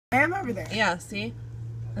I am over there. Yeah, see?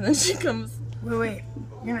 And then she comes. Wait.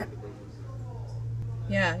 You're not.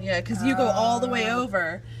 Yeah, because you go all the way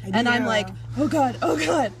over. And I'm like, oh god.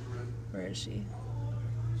 Where is she?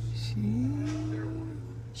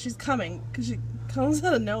 She's coming, because she comes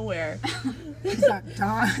out of nowhere. Is that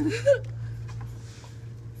Dawn?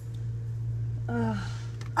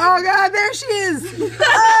 Oh god, there she is!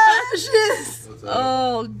 Oh, there she is!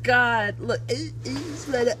 Oh god, look.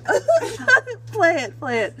 Play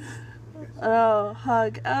it. Oh,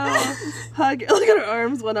 hug. Oh, hug. Look at her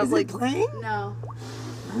arms went up like. Playing? No.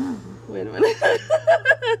 Wait a minute.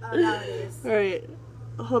 Oh, now it is. Alright.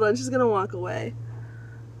 Hold on, she's gonna walk away.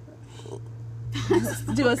 Let's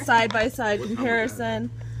do a side-by-side comparison.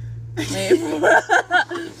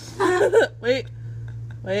 Wait.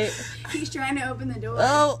 He's trying to open the door.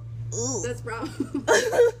 Oh. That's problem.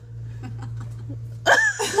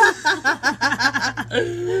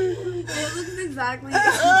 It looks exactly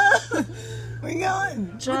like Where you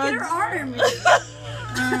going? Look at her arm.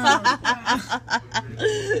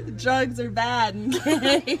 Drugs are bad.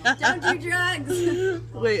 Okay? Don't do drugs.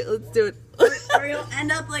 Wait, let's do it. Or you'll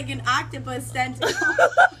end up like an octopus tentacle.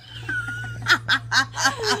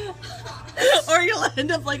 Or you'll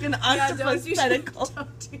end up like an octopus tentacle.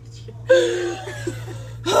 Don't do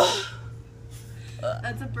drugs.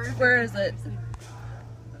 That's a perfect. Where is it?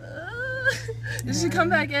 Did she come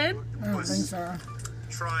back in? I don't think so.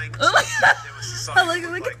 Trying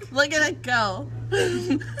Look at it go.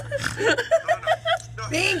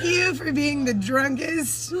 Thank you for being the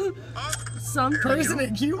drunkest person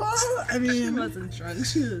at Q-Ball. I She mean, wasn't drunk.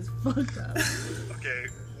 She was fucked up. Okay,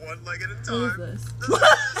 one leg at a What time. is this?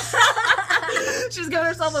 She's giving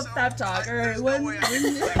herself a pep talk. Alright,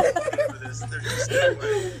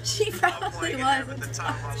 She probably was.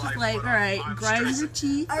 She's like, alright, grind your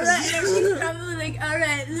teeth. Alright, and she's probably like,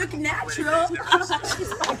 alright, look natural.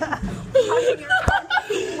 She's like, hugging her arm,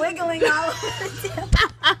 wiggling all over.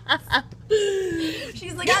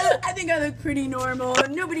 She's like, I think I look pretty normal.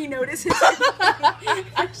 Nobody notices.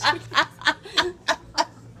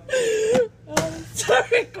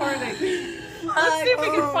 Start recording. Let's see if we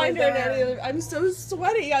can find her nanny. I'm so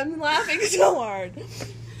sweaty. I'm laughing so hard.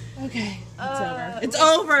 Okay, it's over. It's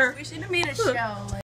over. We should have made a show.